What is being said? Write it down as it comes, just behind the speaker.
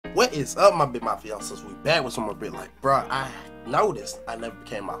What is up, my big mafiosos? We back with some more bit like, bro. I noticed I never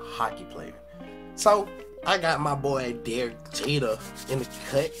became a hockey player, so I got my boy Derek Jeter in the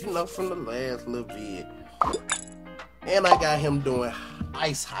cut, from the last little vid, and I got him doing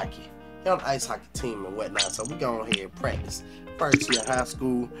ice hockey. He on the ice hockey team and whatnot, so we go ahead and practice. First year high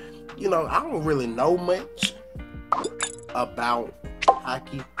school, I don't really know much about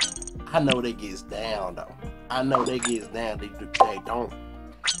hockey. I know they gets down though. I know they gets down.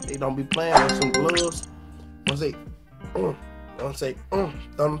 They don't be playing with some gloves. Once they throw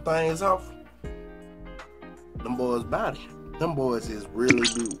them things off, them boys body. Them boys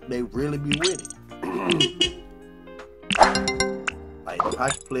they really be with it. Like them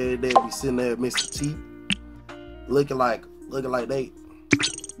hockey players, they be sitting there missing teeth, looking like they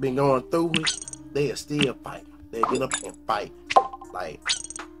been going through it. They'll still fight. They get up and fight. Like,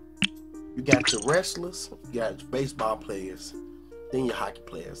 you got your wrestlers, you got your baseball players, then your hockey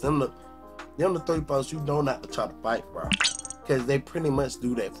players. Them the three folks you know not to try to fight, bro, because they pretty much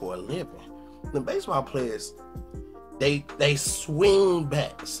do that for a living. The baseball players, they swing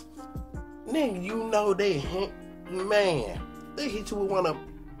bats. Nigga, they hit, man. They hit you with one of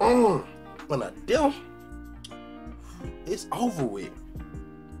them. It's over with.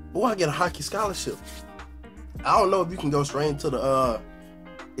 Boy, I get a hockey scholarship. I don't know if you can go straight into the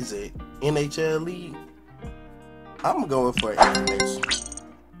is it NHL league? I'm going for information.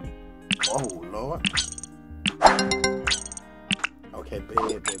 Oh Lord. Okay, bet.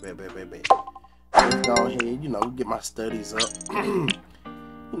 Let's go ahead, get my studies up.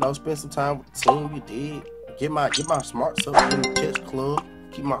 Spend some time with the team. You did. Get my smarts up in the chess club.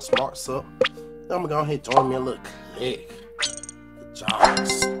 Keep my smarts up. Then I'm gonna go ahead and join me a little clique. The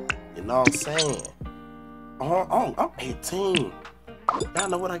jobs. You know what I'm saying? I'm 18. Y'all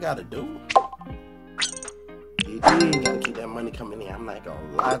know what I gotta do? You gotta keep that money coming in. I'm not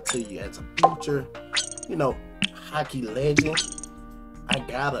gonna lie to you. As a future, hockey legend, I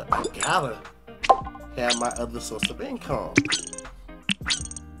gotta have my other source of income.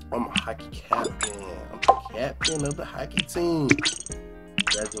 I'm a hockey captain. I'm the captain of the hockey team.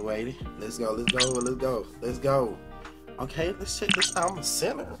 Graduated. Let's go. Okay, let's check this out. I'm a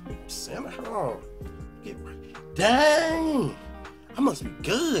center. Hold on. Dang! I must be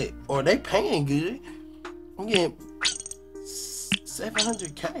good. Or they paying good. I'm getting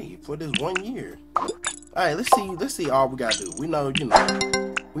 $700K for this 1 year. Alright, let's see all we gotta do. We know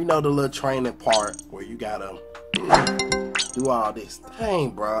the little training part where you gotta do all this.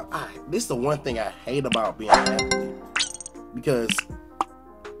 Dang, bro. This is the one thing I hate about being an athlete. Because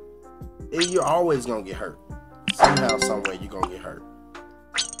you're always gonna get hurt. Somehow, someway, you're gonna get hurt.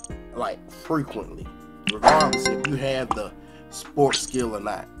 Like, frequently. Regardless if you have the sports skill or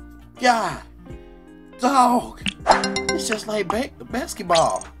not. God, dog. It's just like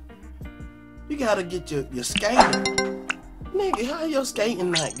basketball. You gotta get your skating. Nigga, how your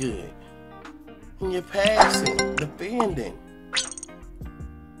skating not good? And your passing, defending,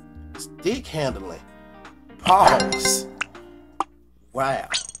 stick handling, pause. Wow,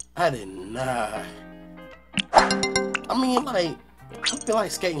 I did not. I feel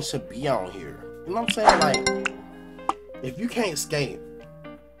like skating should be on here. You know what I'm saying? Like, if you can't skate,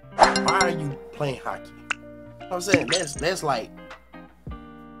 why are you playing hockey? You know what I'm saying? That's like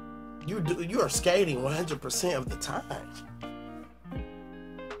you are skating 100% of the time.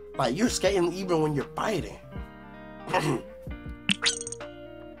 Like, you're skating even when you're fighting. Turn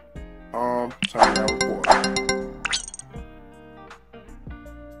down record.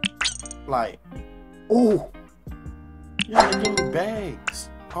 Like, ooh, you gotta give me bags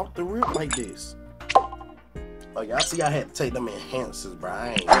off the rip like this. Oh, y'all see I had to take them enhancers, bro. I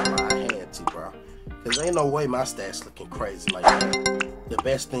ain't gonna lie, I had to, bro. Cause ain't no way my stats looking crazy like that. The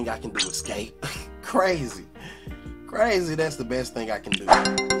best thing I can do is skate. Crazy, that's the best thing I can do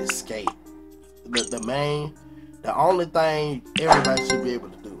is skate. The only thing everybody should be able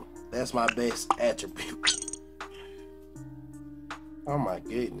to do. That's my best attribute. Oh my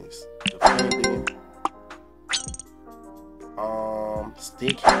goodness. Defending.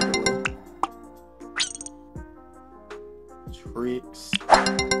 Stick handling. Tricks.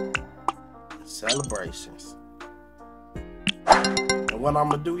 Celebrations. And what I'm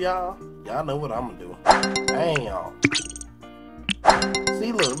gonna do, y'all know what I'm gonna do. Damn.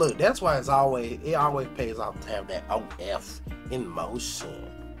 See, look, that's why it always pays off to have that OF in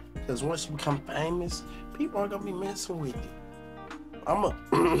motion. Because once you become famous, people aren't gonna be messing with you. I'ma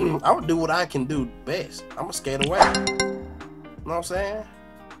do what I can do best. I'ma skate away. You know what I'm saying?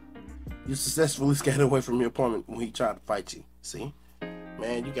 You successfully skated away from your opponent when he tried to fight you. See?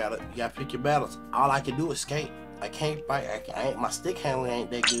 Man, you gotta pick your battles. All I can do is skate. I can't fight. I ain't, my stick handling ain't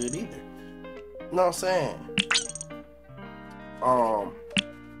that good either. You know what I'm saying?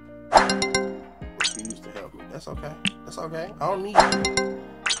 Refuse to help me. That's okay. That's okay. I don't need you.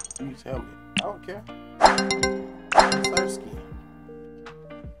 Refuse to help me. I don't care. I'm thirsty.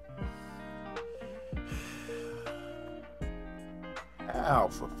 How?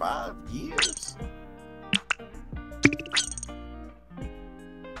 For 5 years?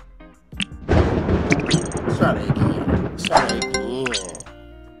 Let's try that again. Let's try that again.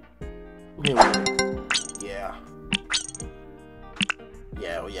 Yeah.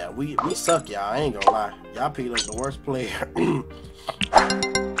 Yeah, we suck, y'all. I ain't gonna lie. Y'all picked up the worst player.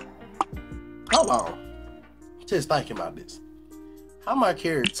 Hold on. Just thinking about this. How my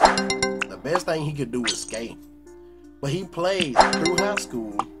character, the best thing he could do was skate. But he played through high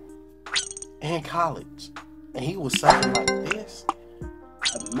school and college. And he was something like this.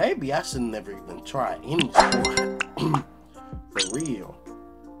 Maybe I should never even try any sport. For real.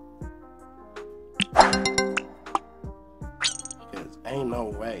 Because ain't no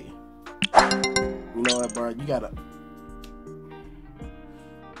way. You know what, bro? You gotta...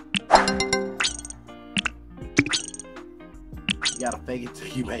 You gotta fake it till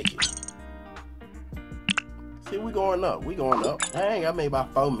you make it. See, we going up. We going up. Dang, I made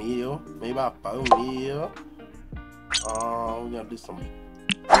about 4 mil. Made about 4 mil. We're gonna do some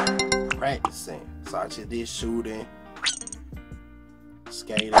practicing. So I just did shooting,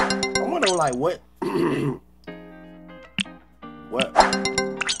 skating. I wonder, like, what what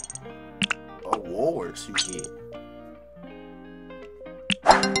awards you get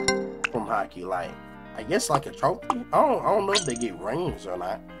from hockey. Like, I guess like a trophy. I don't know if they get rings or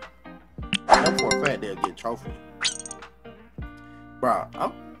not. I know for a fact they'll get trophy. Bro,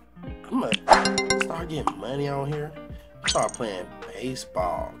 I'm gonna start getting money on here. Start playing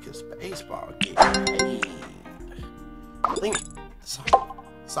baseball, because baseball get paid. I think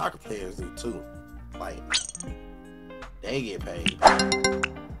soccer players do too. Like, they get paid.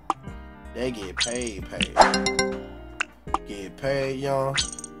 They get paid. Get paid, y'all.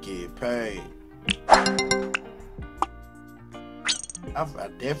 Get paid. I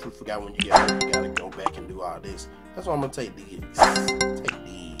definitely forgot when you get hurt, you gotta go back and do all this. That's why I'm gonna take these. Take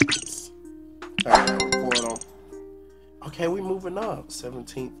these. Turn that record on. Okay, we moving up.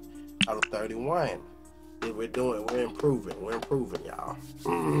 17th out of 31. Yeah, we're improving. We're improving, y'all.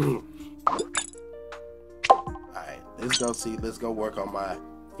 Alright, let's go work on my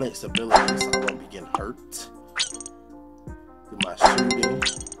flexibility so I won't be getting hurt. Do my shooting.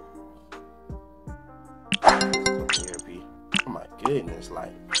 Therapy. Oh my goodness,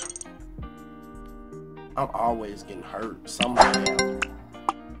 like, I'm always getting hurt somehow.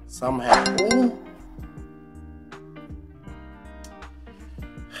 Ooh.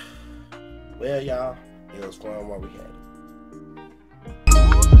 Well, y'all, it was fun while we had it.